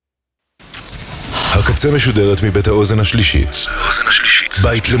הקצה משודרת מבית האוזן השלישית.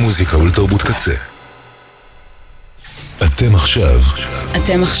 בית למוזיקה ולתרבות קצה. אתם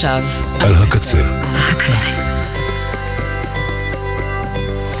עכשיו על הקצה.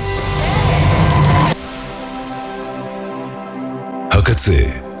 הקצה,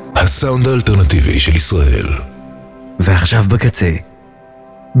 הסאונד האלטרנטיבי של ישראל. ועכשיו בקצה,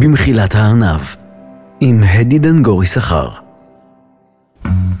 במחילת הארנב, עם הדי דנגורי שכר.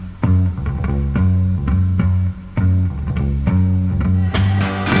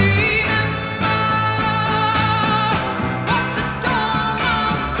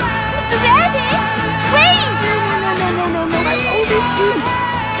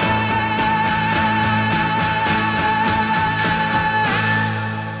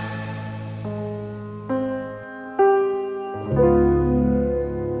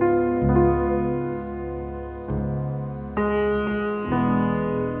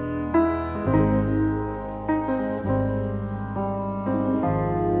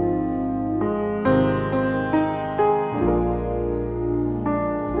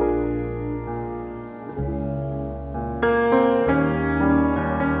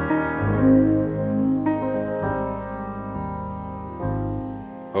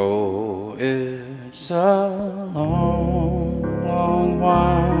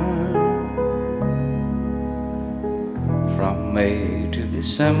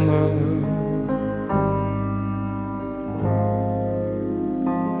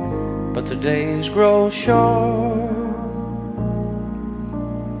 Grow short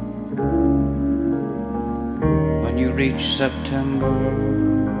when you reach September,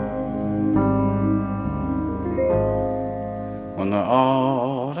 when the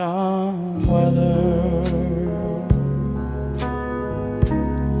autumn weather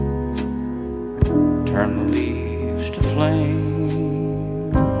turn the leaves to flame.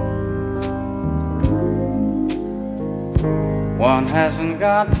 One hasn't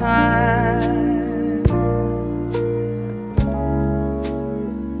got time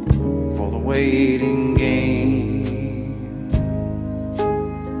waiting game.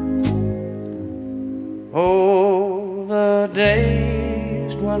 Oh, the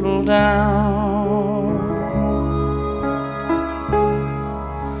days dwindle down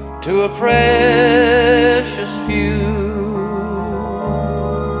to a precious few.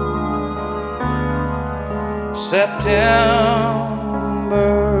 September,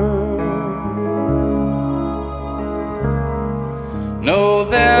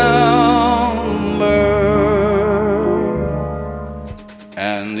 November,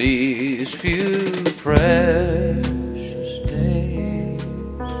 and these few precious days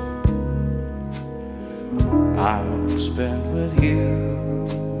I'll spend with you.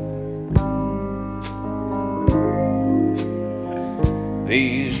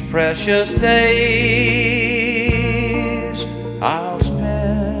 These precious days I'll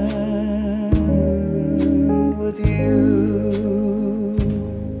spend with you.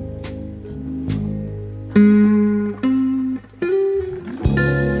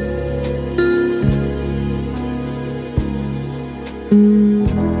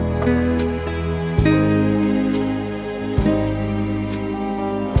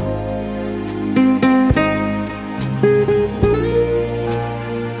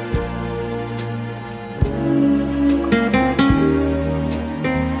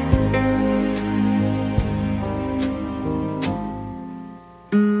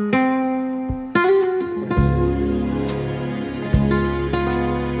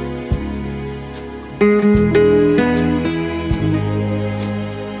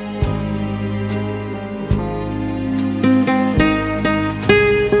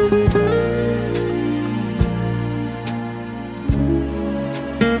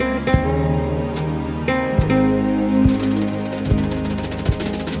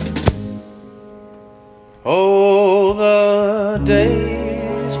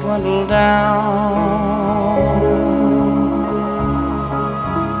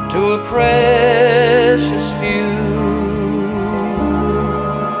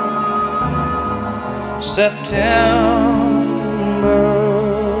 September,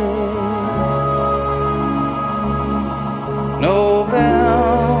 November,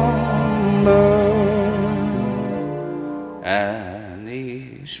 and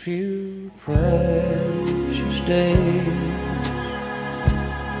these few precious days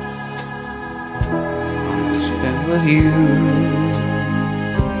I'll spend with you.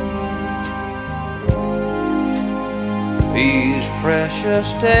 These precious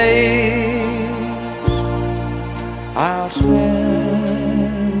days I'll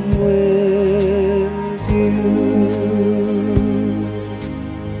spend with you.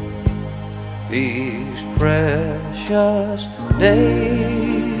 these precious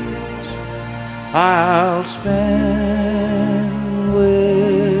days I'll spend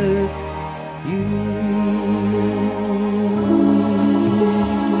with you.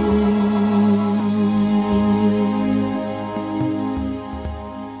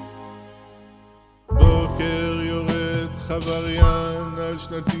 בוקר יורד חבריין על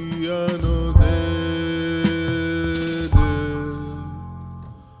שנתי הנודדת,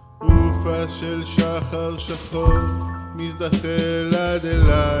 רופס של שחר שחור מזדחל עד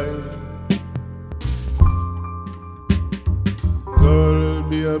אליי, כל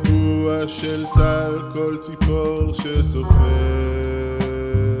ביאבוע של טל, כל ציפור שצופרת,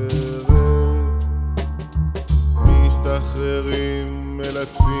 מסתחררים,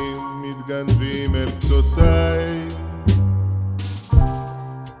 מלטפים, מתגנבים אל קצותיי,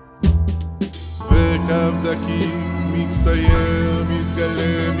 וקו דקיק מצטייר,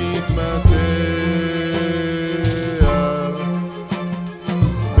 מתגלה, מתמתח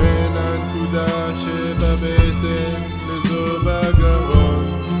בין הנקודה שבבטן לזו בגרון,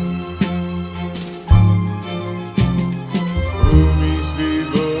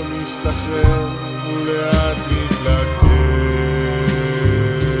 ומסביבו מסתחרר ולאט מתלקח,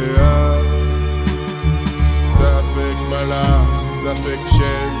 ספק מלאך, ספק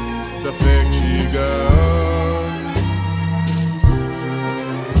של, ספק שיגעון,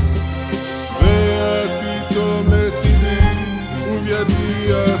 ואת פתאום לצידי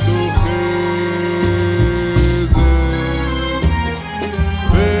ובידי את אוחזת,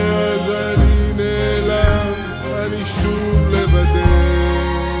 ואז אני נעלם, אני שוב לבדך,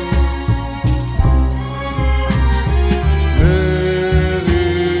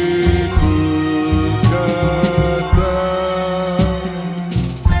 לריקוד קצר,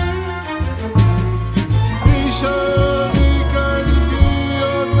 תישארי כאן איתי,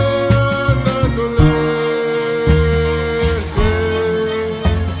 עוד מעט את הולכת,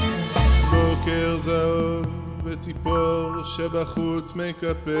 בוקר זהוב וציפור שבחוץ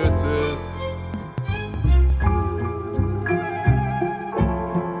מקפצת,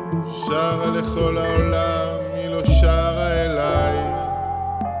 שרה לכל העולם, היא לא שרה אליי,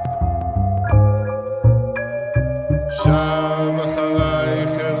 שב אחריי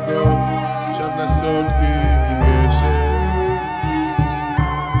חרדוף, שב נסוגתי מגשם,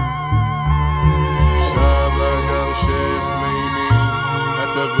 שב אגרשך מימי, את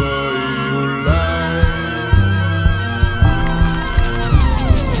תבואי אולי,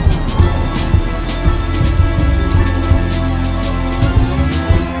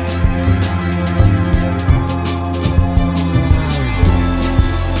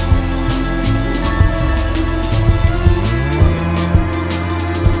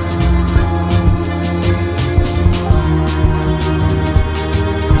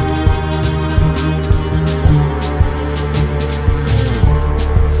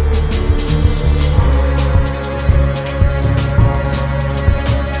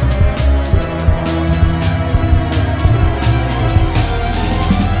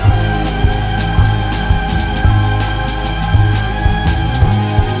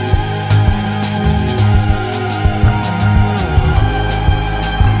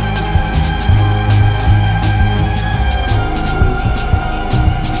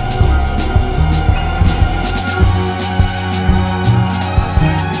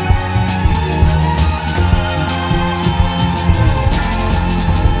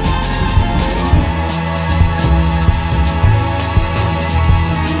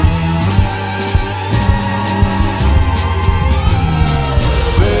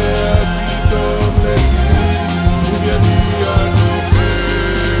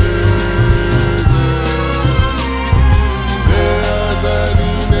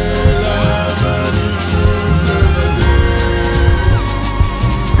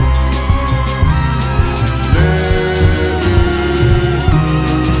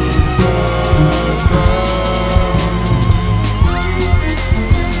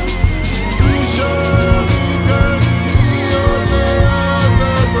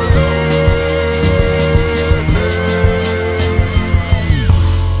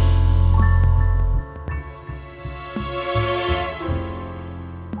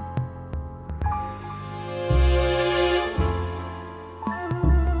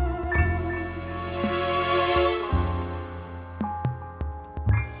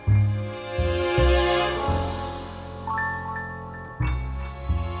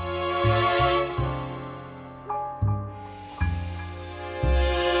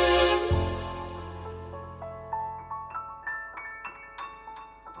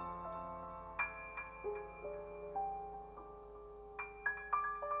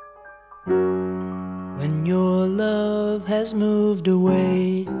 When your love has moved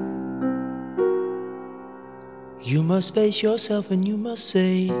away, you must face yourself and you must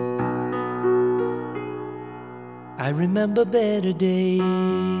say, I remember better days.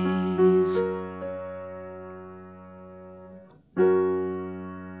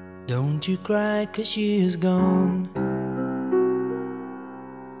 Don't you cry 'cause she is gone.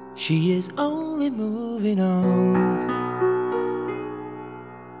 She is only moving on,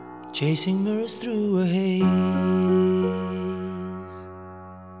 chasing mirrors through a haze.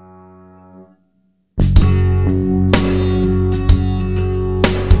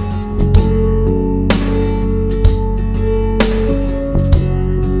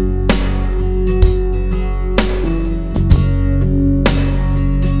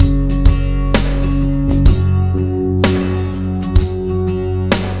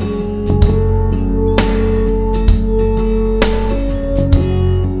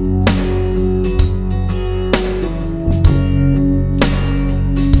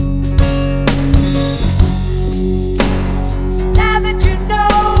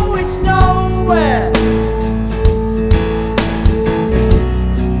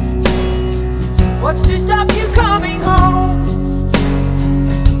 What's to stop you coming home?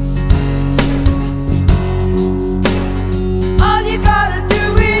 All you gotta do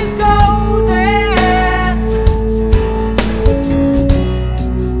is go there.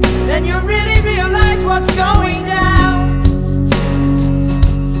 Then you really realize what's going down.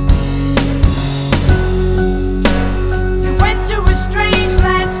 You went to a strange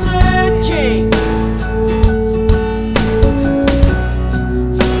land searching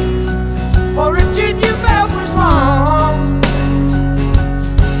for a truth you felt was wrong.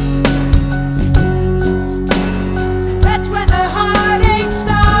 That's when the heartache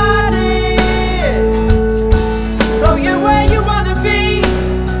started. Though you're where you wanna be,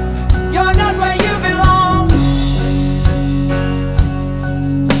 you're not where you belong.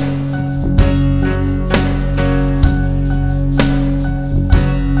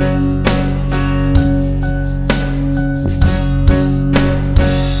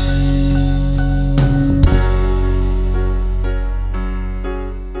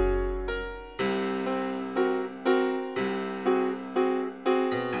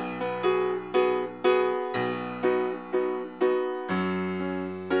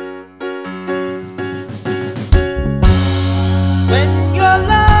 When your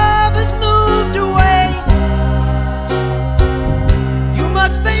love has moved away, you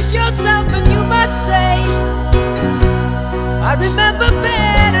must face yourself and you must say, I remember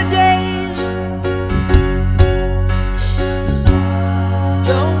better days.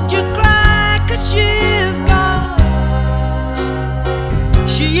 Don't you cry 'cause she is gone.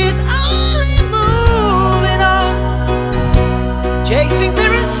 She is only moving on, chasing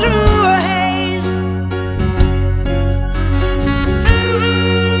mirrors through a haze.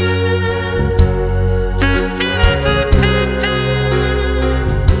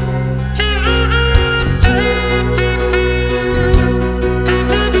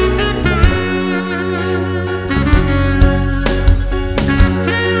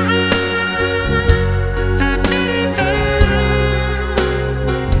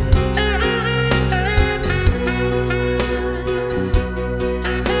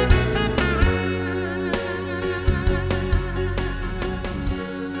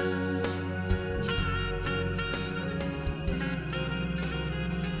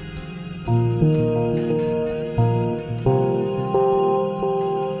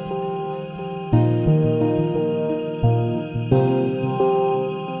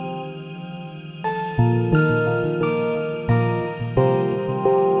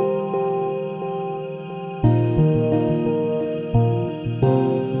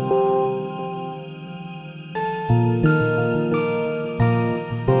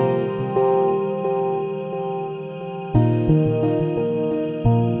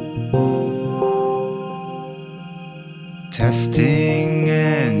 Testing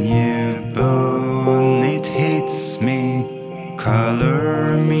a new bone, it hits me,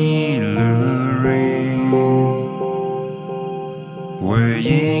 color me luring,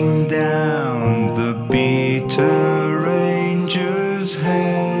 weighing down the bitter ranger's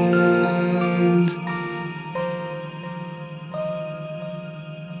hand,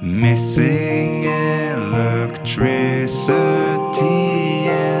 missing electricity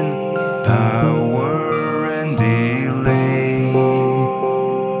and power and delay,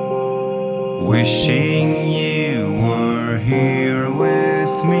 wishing you were here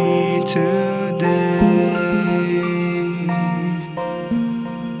with me today.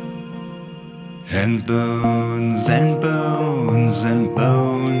 And bones and bones and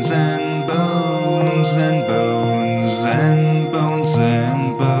bones and bones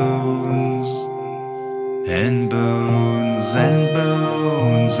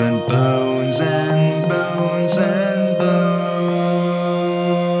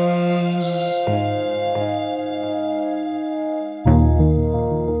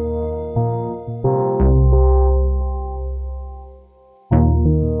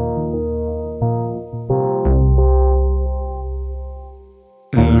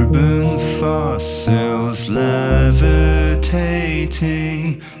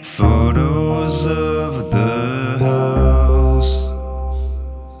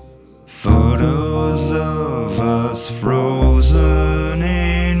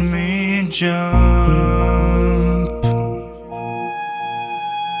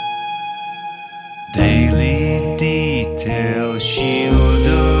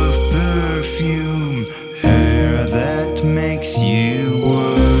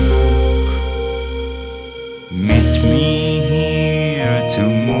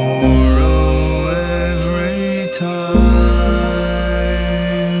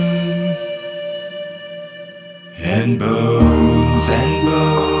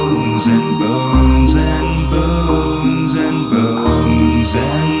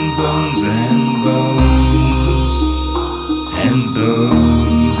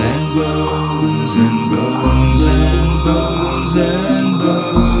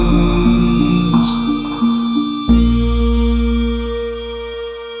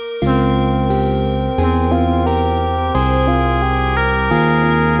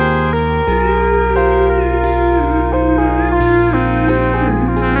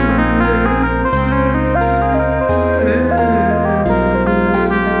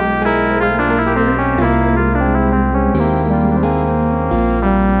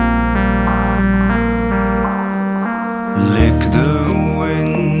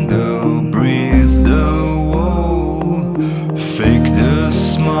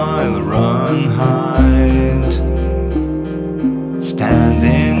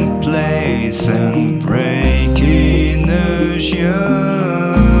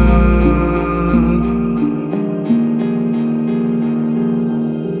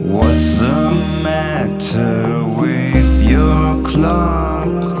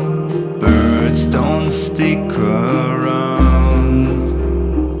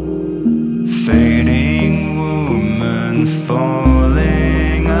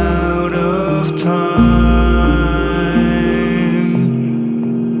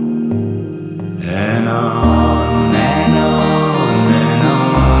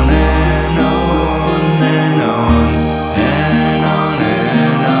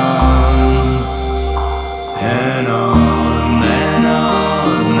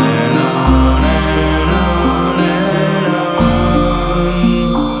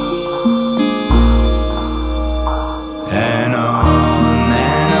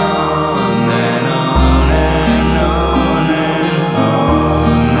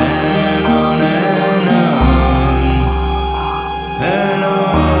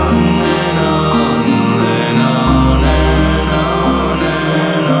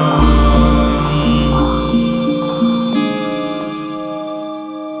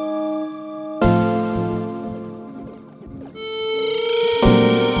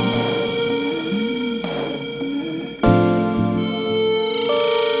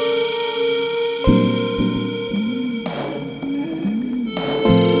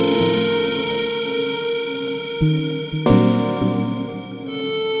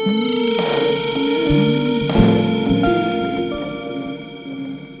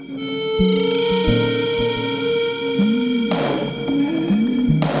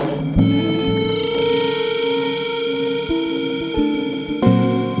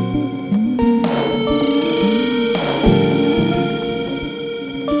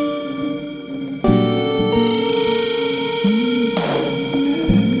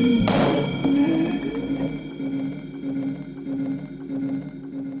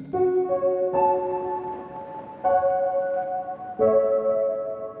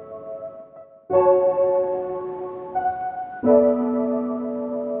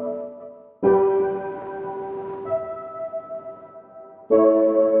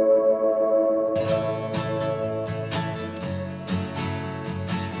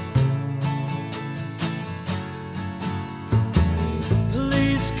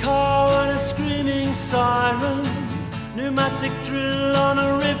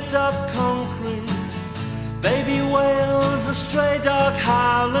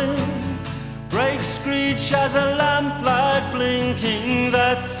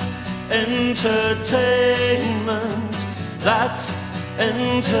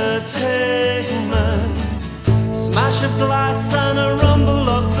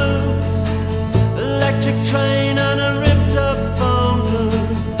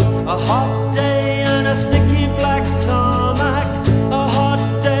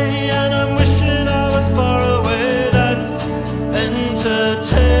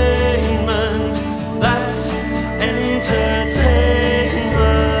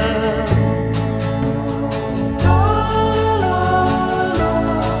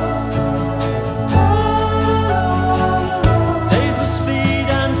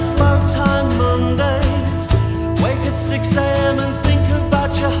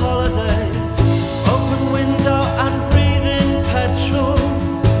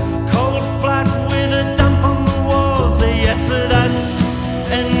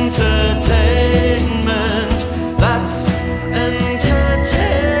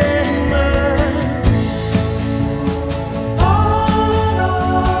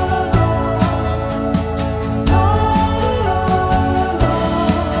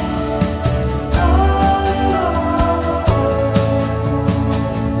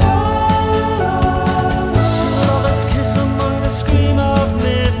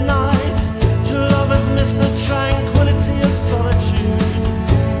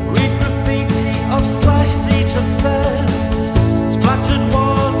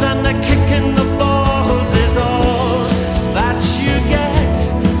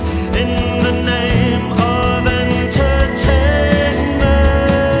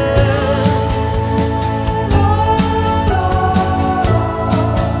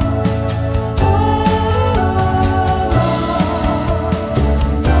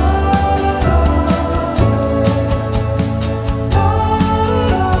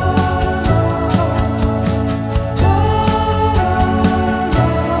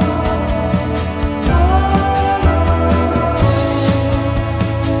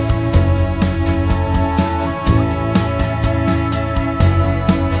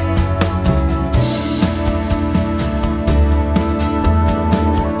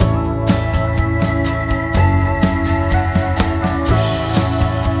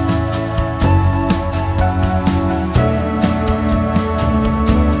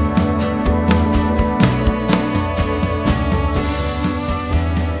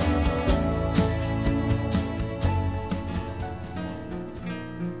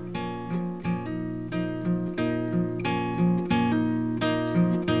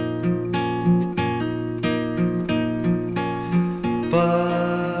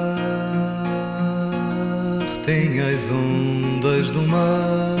ondas do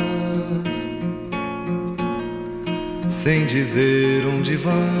mar, sem dizer onde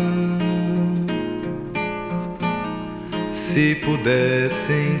vão. Se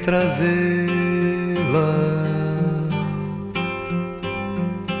pudessem trazê-la,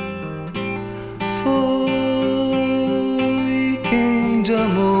 foi quem de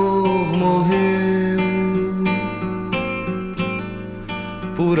amor morreu,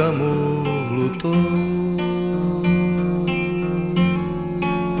 por amor lutou.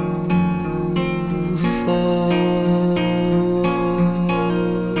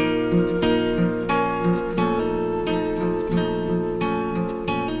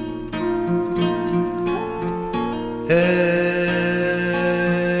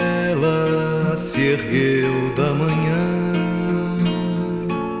 Ela se ergueu da manhã,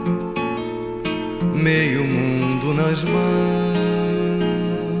 meio mundo nas mãos,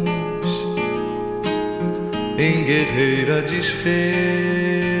 em guerreira desfeita,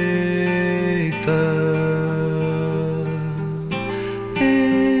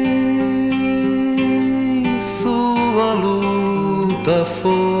 em sua luta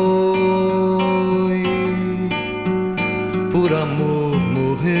foi por amor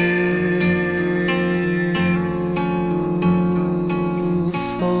morreu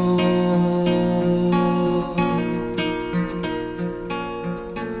só.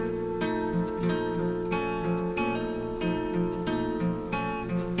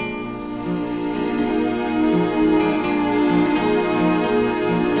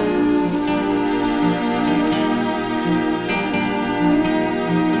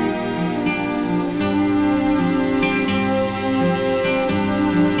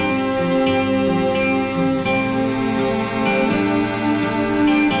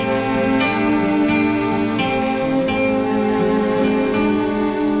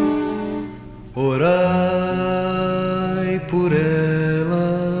 Orai por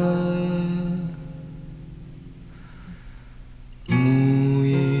ela,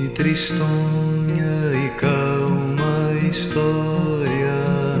 muito tristonha e calma história,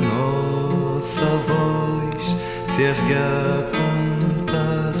 nossa voz se ergue a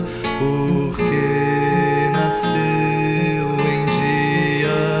contar, porque nasceu em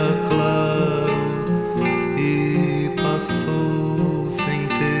dia claro e passou sem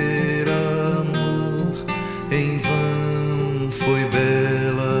ter amor. Em vão foi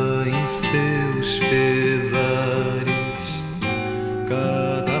bela em seus pesares,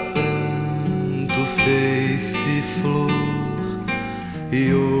 cada pranto fez-se flor.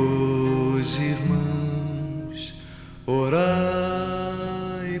 E hoje, irmãos,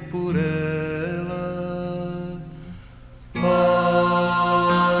 orai por ela.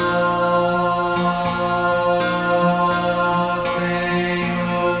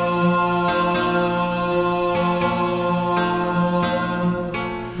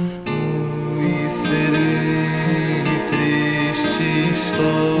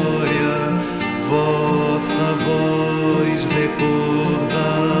 Vossa voz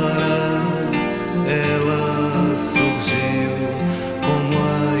recordará, ela surgiu como a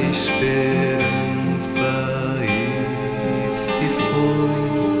esperança e se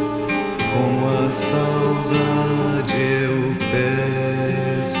foi como a saudade. Eu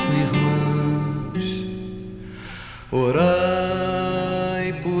peço, irmãos,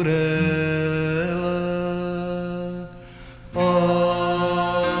 orai por ela.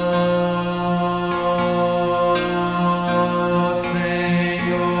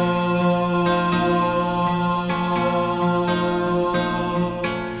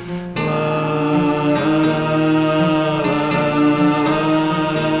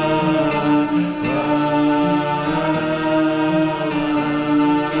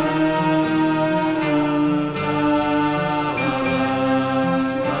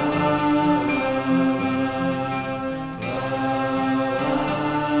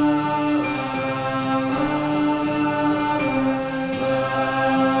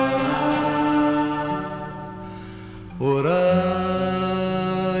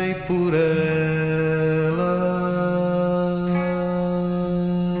 Orai por ela.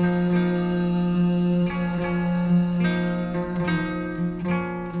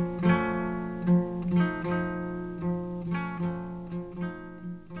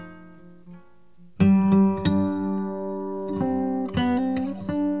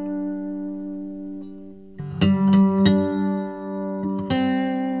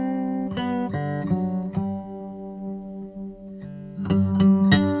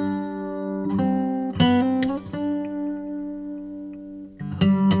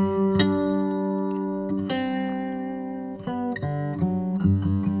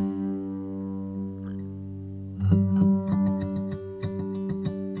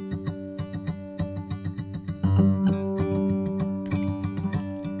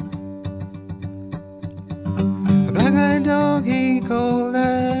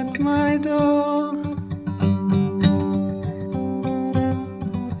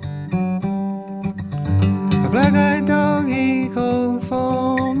 black-eyed dog, he called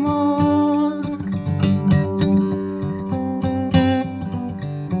for more.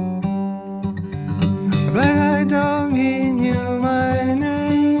 A black-eyed dog, he knew my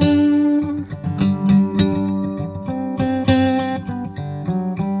name.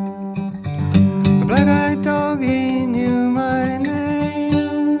 A black-eyed dog, he knew my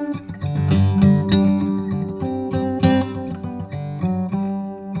name.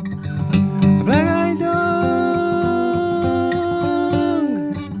 A black-eyed dog.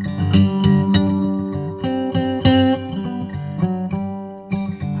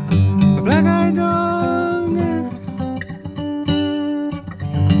 A black-eyed dog.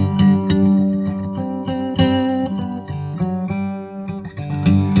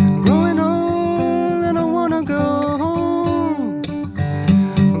 Growing old and I wanna go home.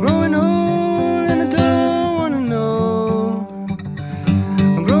 Growing old and I don't wanna know.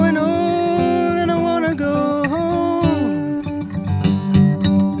 I'm growing old and I wanna go home.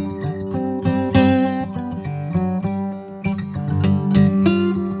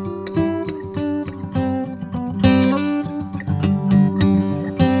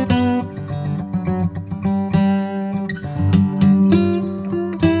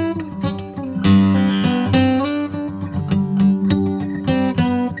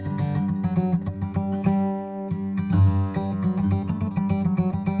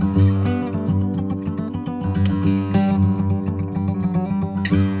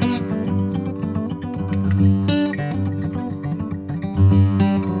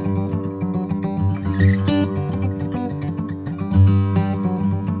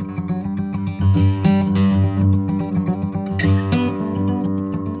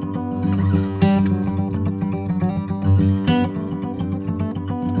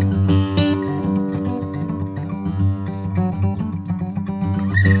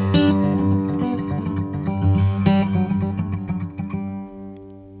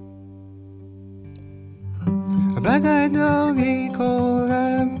 A black-eyed dog, he called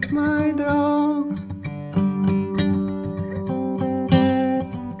at my door.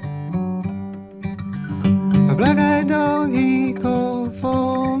 A black-eyed dog, he called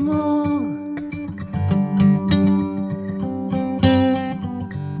for more.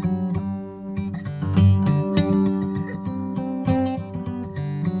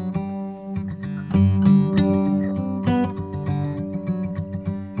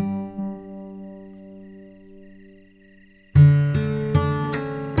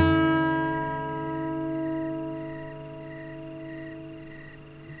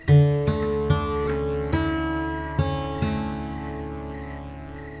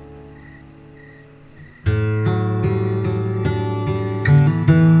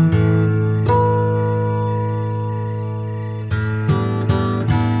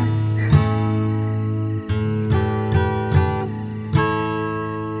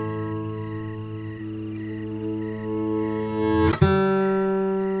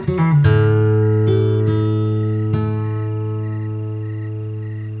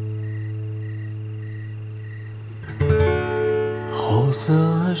 חוסר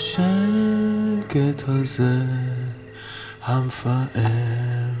השקט הזה המפעם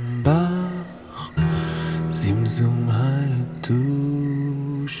בך, זמזום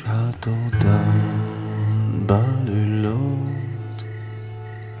היתוש הטורדן בלילות,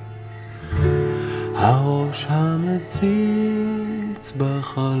 הראש המציץ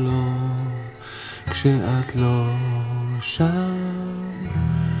בחלום כשאת לא שם,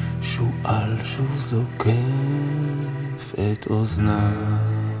 שועל שוב זוקף את אוזניו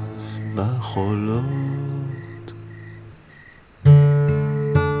בחולות.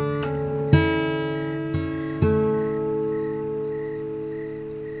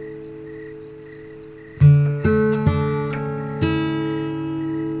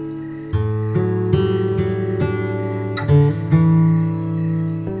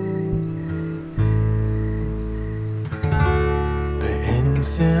 באין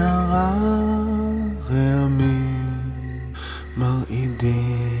שערה רעמים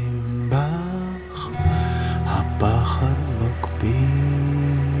מרעידים בך, הפחד מקפיא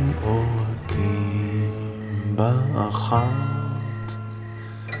עורקים באחת,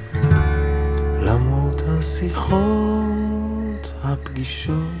 למרות השיחות,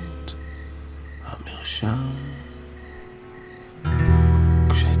 הפגישות, המרשם,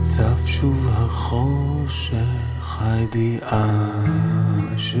 כשצף שוב החושך, הידיעה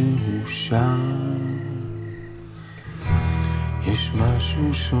שהוא שם, יש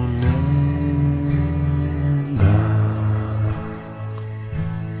משהו שונה בך,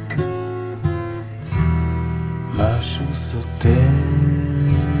 משהו סותם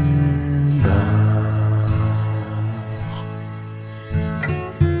בך.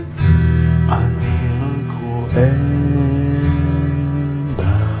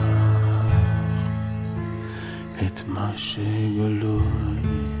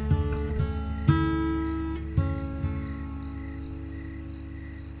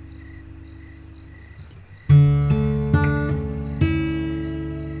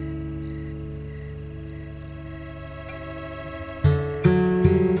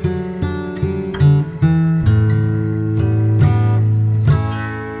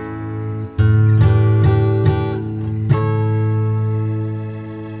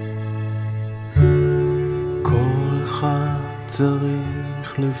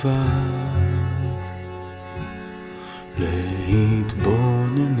 צריך לבד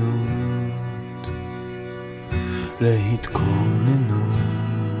להתבוננות, להתכוננות.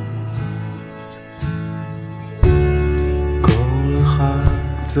 כל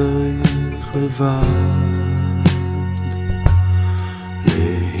אחד צריך לבד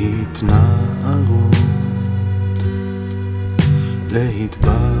להתנערות,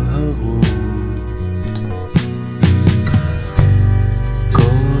 להתבהרות.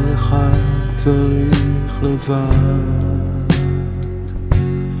 צריך לבד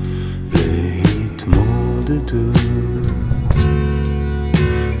להתמודדות,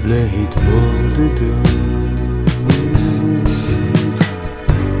 להתבודדות.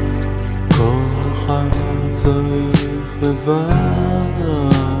 כל אחד צריך לבד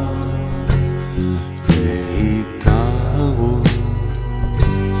להתארות,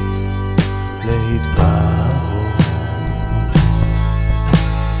 להתבהרות.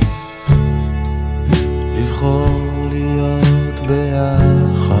 לבחור להיות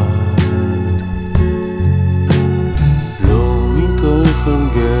ביחד, לא מתוך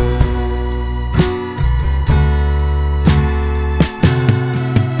הרגל.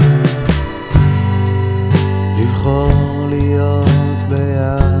 לבחור להיות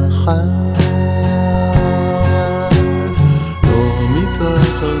ביחד, לא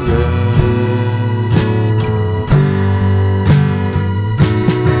מתוך הרגל.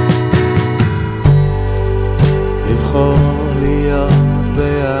 לבחור להיות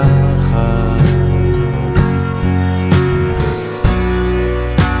ביחד,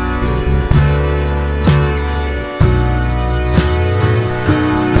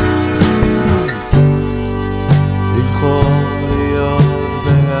 לבחור להיות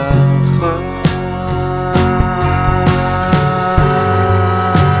ביחד.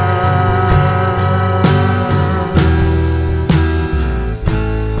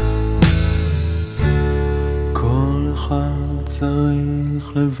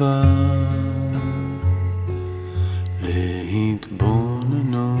 צריך לבד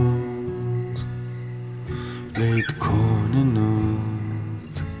להתבוננות, להתכוננות.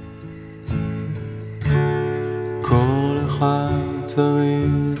 כל אחד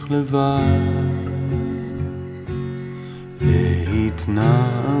צריך לבד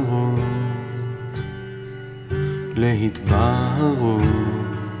להתנערות, להתבהרות.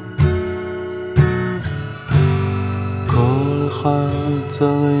 כל אחד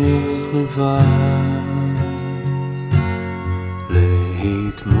צריך לבד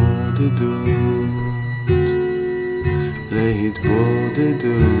להתמודדות,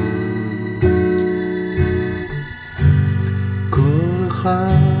 להתבודדות. כל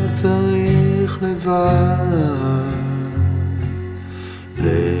אחד צריך לבד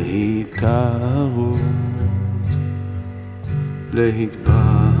להתארות,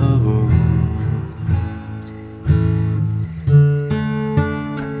 להתבהרות.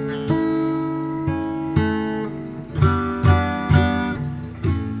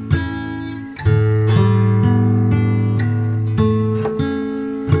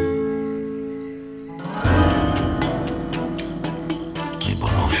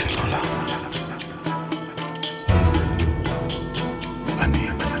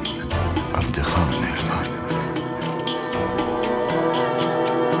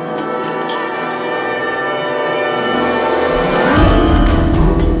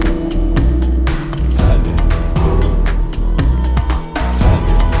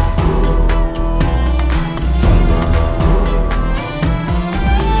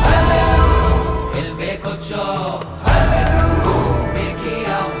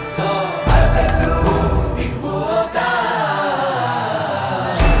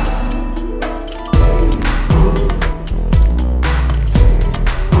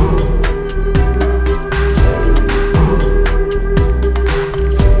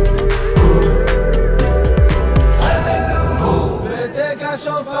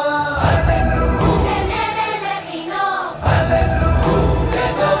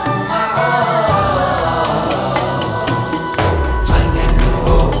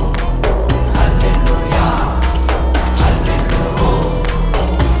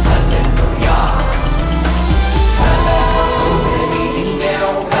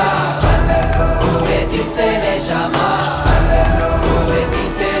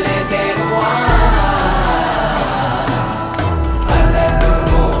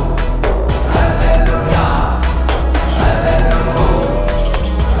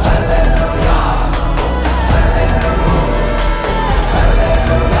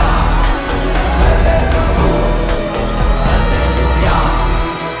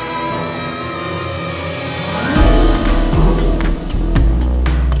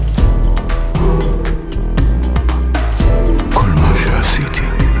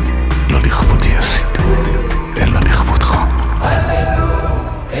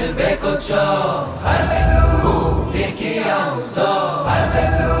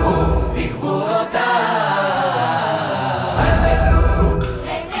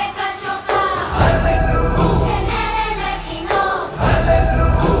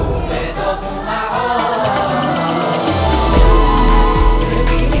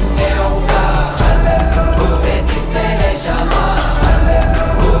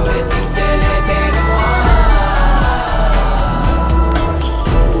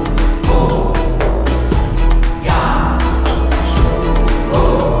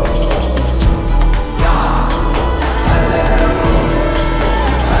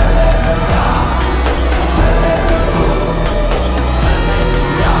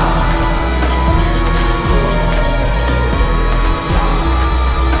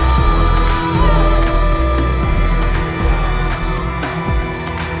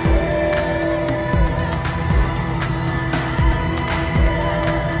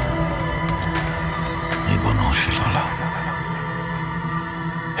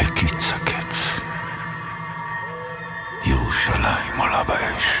 הקיץ הקץ. ירושלים עולה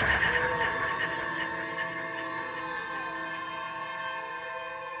באש.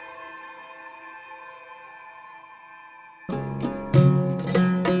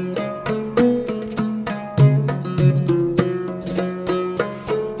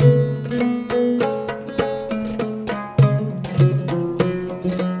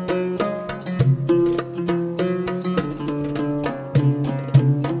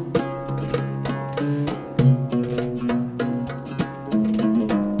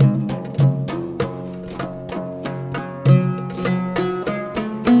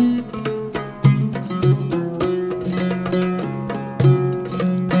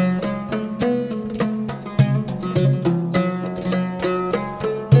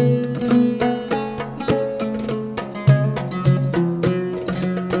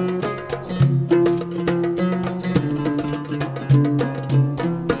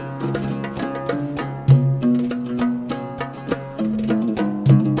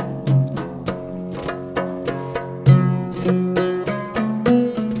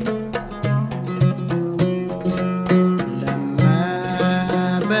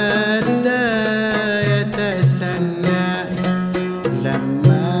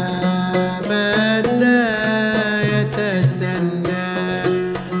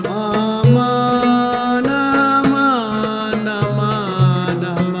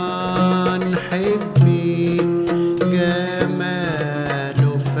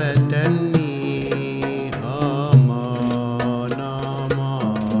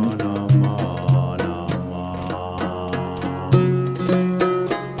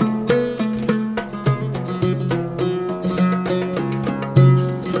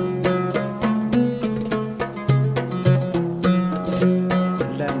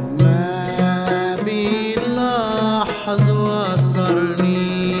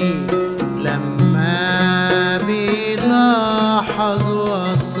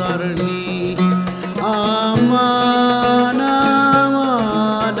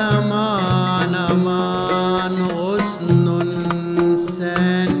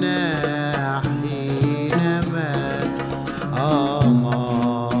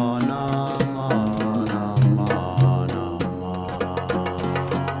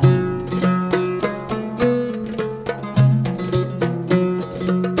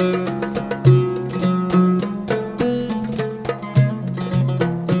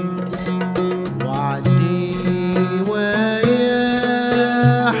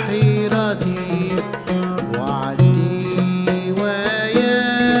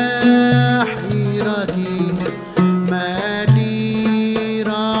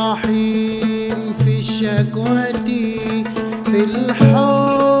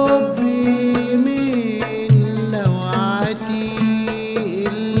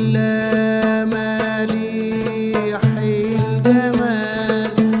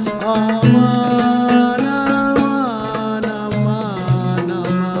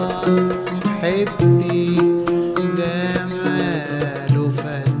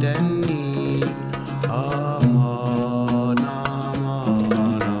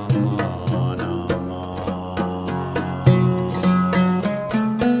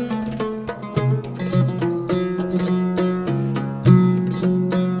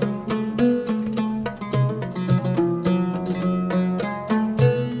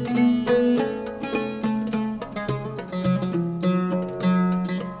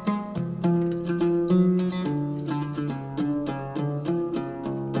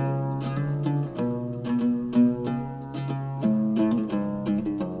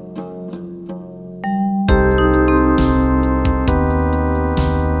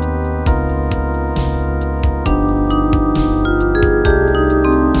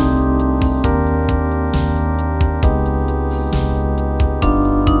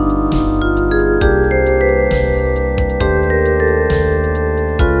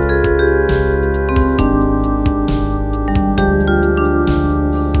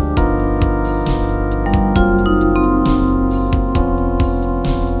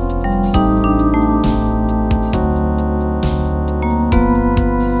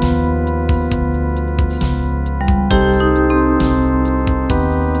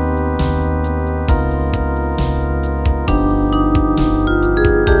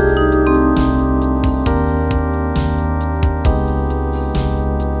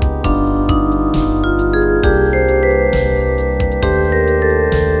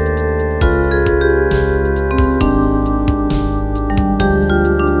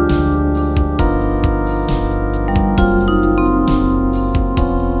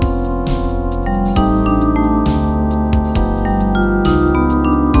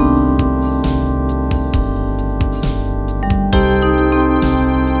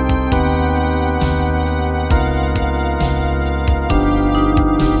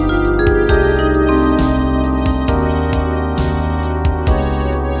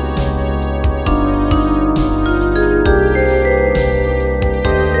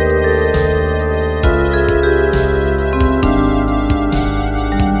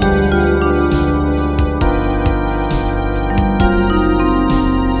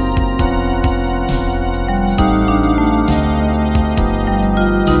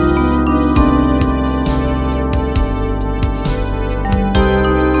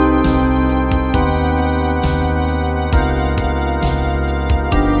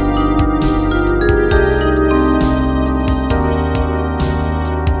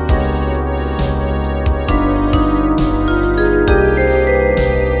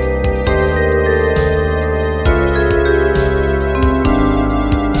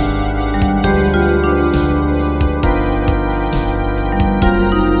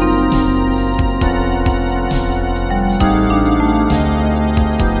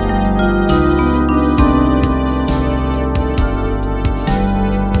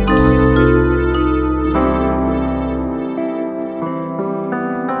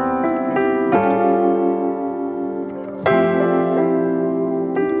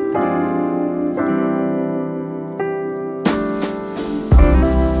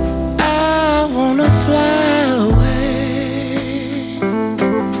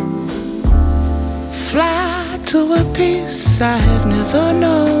 I have never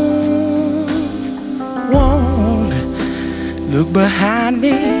known. Won't look behind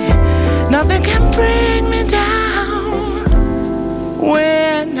me, nothing can bring me down.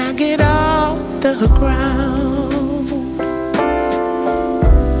 When I get off the ground,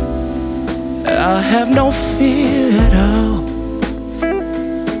 I have no fear at all.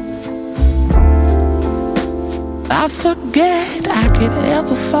 I forget I could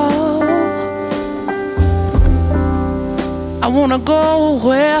ever fall. I wanna go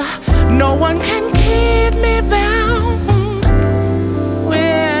where no one can keep me bound.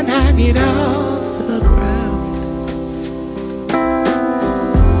 When I get off the ground,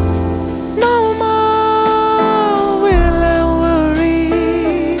 no more will I worry.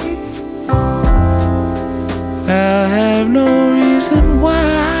 I have no reason why.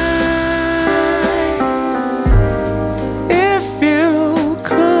 If you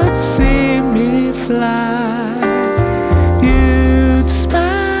could see me fly, you'd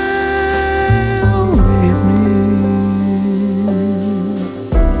smile with me.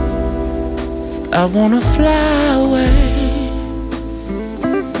 I wanna fly away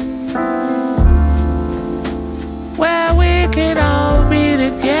where we can all be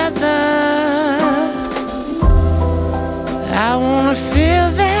together. I wanna feel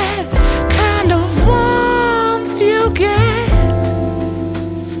that kind of warmth you get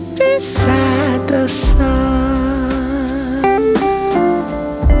beside the sun.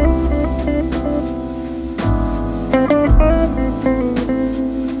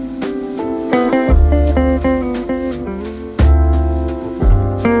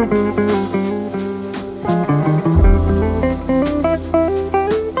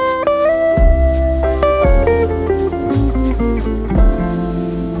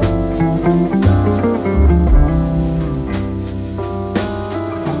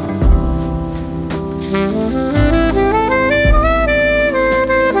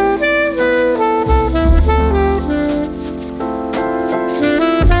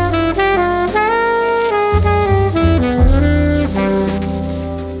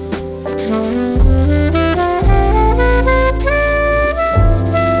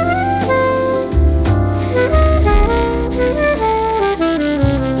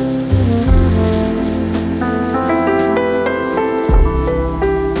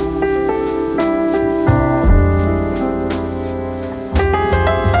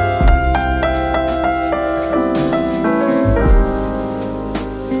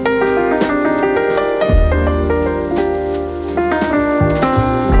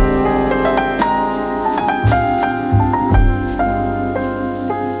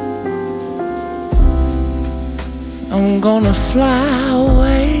 I'm gonna fly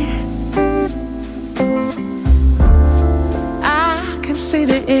away. I can see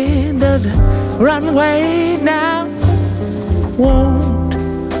the end of the runway now. Won't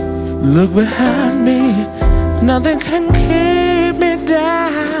look behind me, nothing can keep me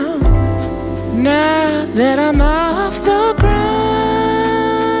down. Now that I'm off the ground,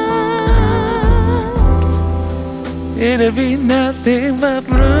 it'll be nothing but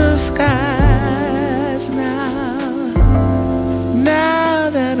blue skies now. Now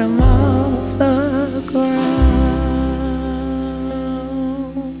that I'm off the ground.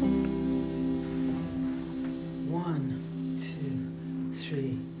 1, 2,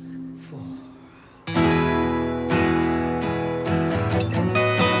 3, 4.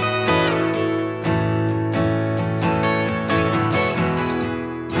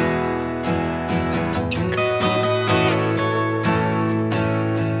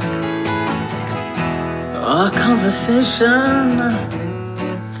 Our conversation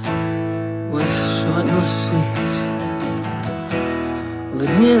was short and sweet, but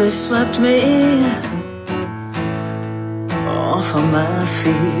nearly swept me off of my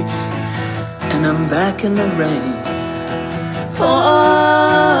feet, and I'm back in the rain. Oh,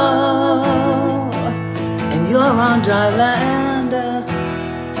 and you're on dry land.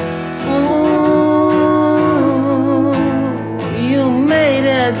 Ooh, you made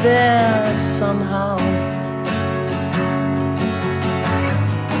it there somehow.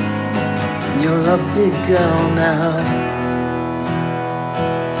 You're a big girl now.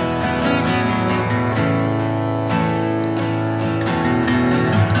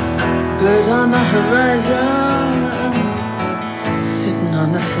 Bird on the horizon, sitting on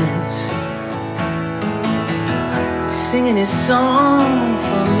the fence, singing his song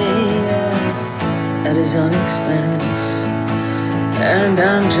for me at his own expense. And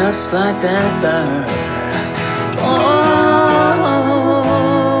I'm just like that bird. Oh,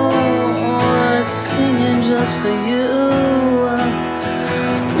 singing just for you.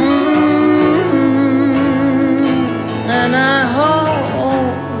 And I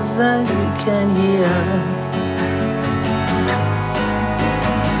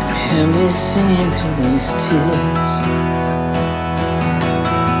hear me singing through these tears.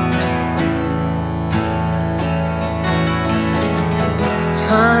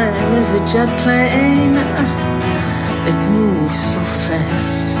 Time is a jet plane, it moves so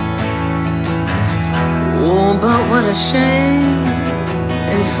fast. Oh, but what a shame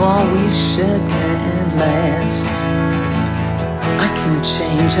if all we've shared can't last. I can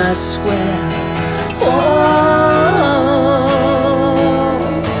change, I swear. Oh,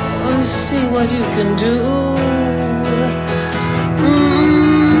 see what you can do.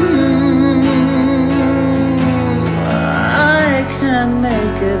 I can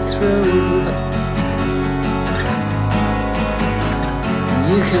make it through.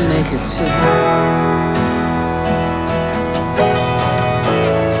 You can make it too.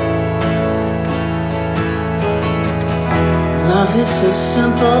 Love is so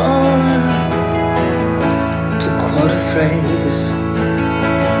simple, to quote a phrase.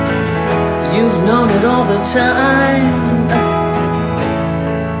 You've known it all the time.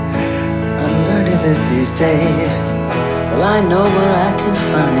 I'm learning it these days. Well, I know where I can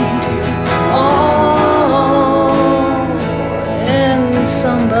find you. Oh, in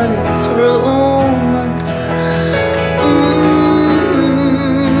somebody's room.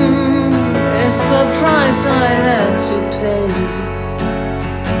 It's the price I had to pay.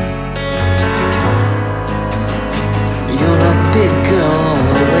 You're a big girl all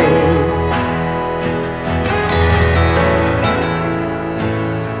the way.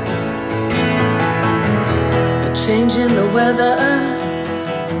 A change in the weather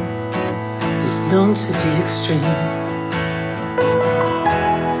is known to be extreme.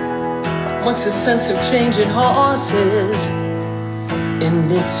 What's the sense of changing horses in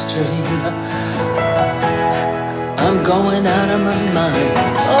midstream? I'm going out of my mind.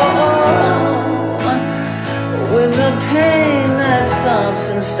 Oh, with a pain that stops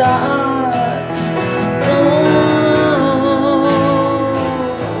and starts. Oh,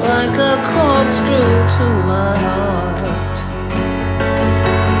 like a corkscrew to my heart.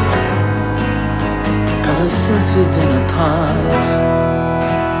 Ever since we've been apart.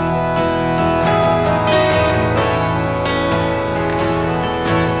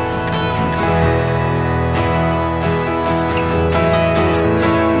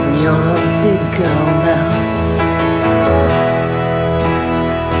 You're a big girl now.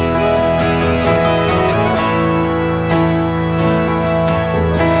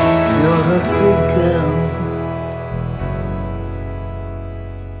 You're a big girl.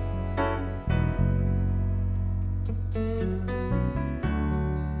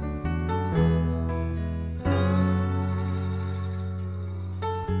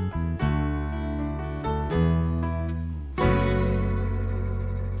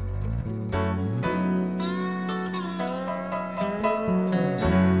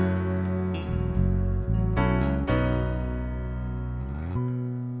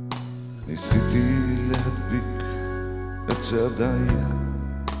 ניסיתי להדביק את צעדייך,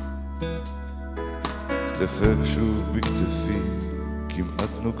 כתפך שוב בכתפי כמעט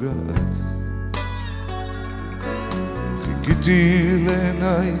נוגעת. חיכיתי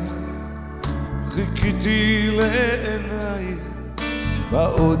לעינייך, חיכיתי לעינייך, מה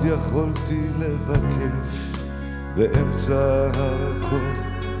עוד יכולתי לבקש באמצע הרחוב?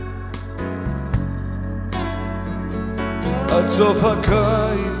 עד סוף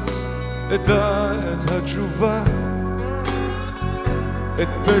הקיץ אדע את התשובה, את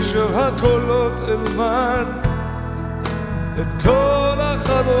פשר הקולות אלמד, את כל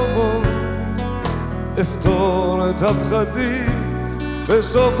החלומות אפתור את הפחדים.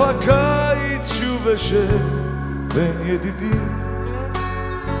 בסוף הקיץ שוב אשב בין ידידים,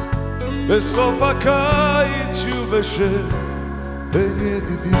 בסוף הקיץ שוב אשב בין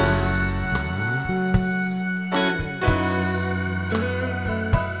ידידים.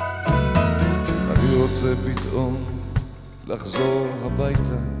 רוצה פתאום לחזור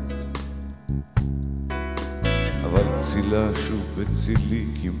הביתה, אבל צילה שוב בצילי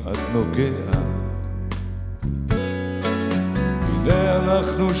כמעט נוגע. הנה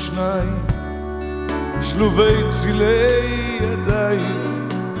אנחנו שניים, שלובי צילי ידיים,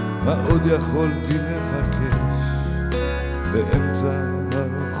 מה עוד יכולתי לבקש באמצע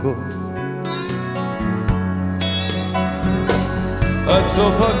הרחוב? עד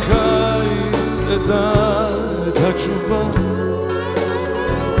סוף הקיץ אדע את התשובה,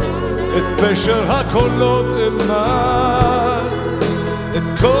 את פשר הקולות אלמד,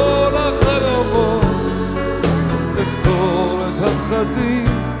 את כל החלומות אפתור את הפחדים.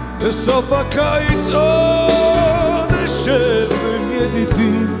 בסוף הקיץ עוד אשב בין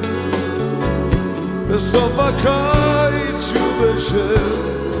ידידים, בסוף הקיץ שוב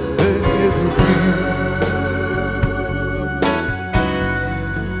אשב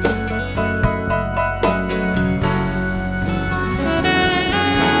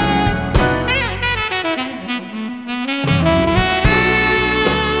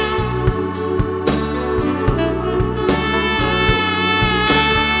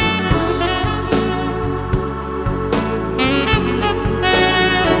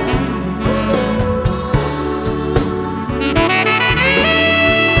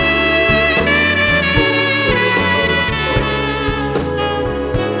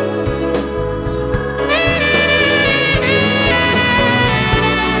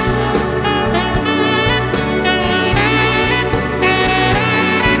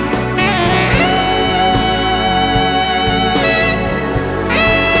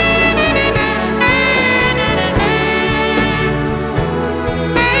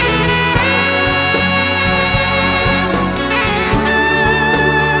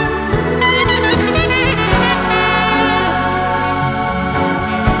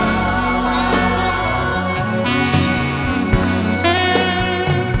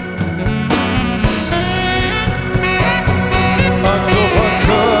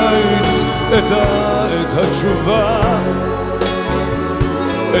ידע את התשובה,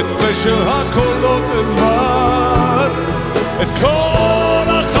 את פשר הקולות אלמד, את כל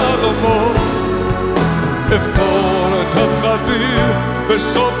החלומות, אפתור את הפחדים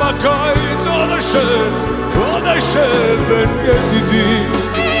בסוף הקיץ. עוד אשב בין ידידים,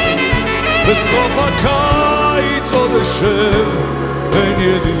 בסוף הקיץ עוד אשב בין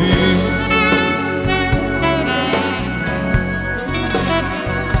ידידים.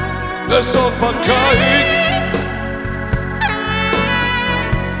 בסוף הקיץ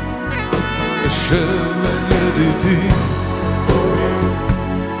אשב בין ידידים.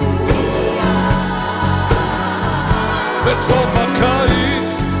 בסוף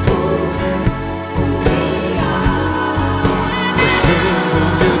הקיץ אשב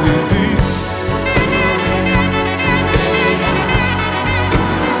בין ידידים.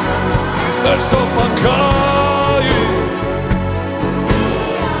 בסוף הקיץ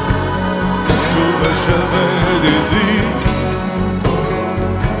שוב אשב בין ידידים.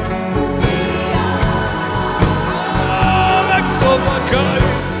 בסוף הקיץ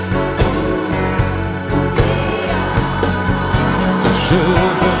אשב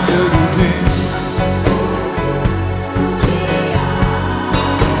בין ידידים.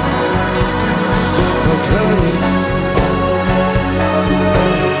 בסוף הקיץ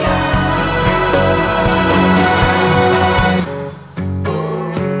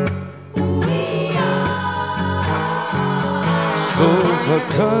סוף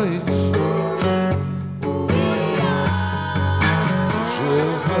הקיץ אשב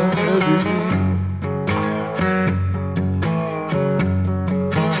בין ידידים.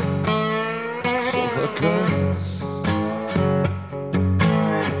 סוף הקיץ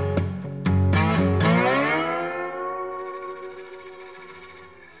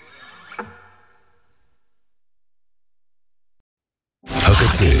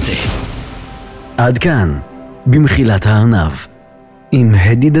הקצה. עד כאן, במחילת הארנב, עם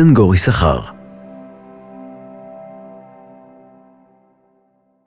הדי דנגורי שכר.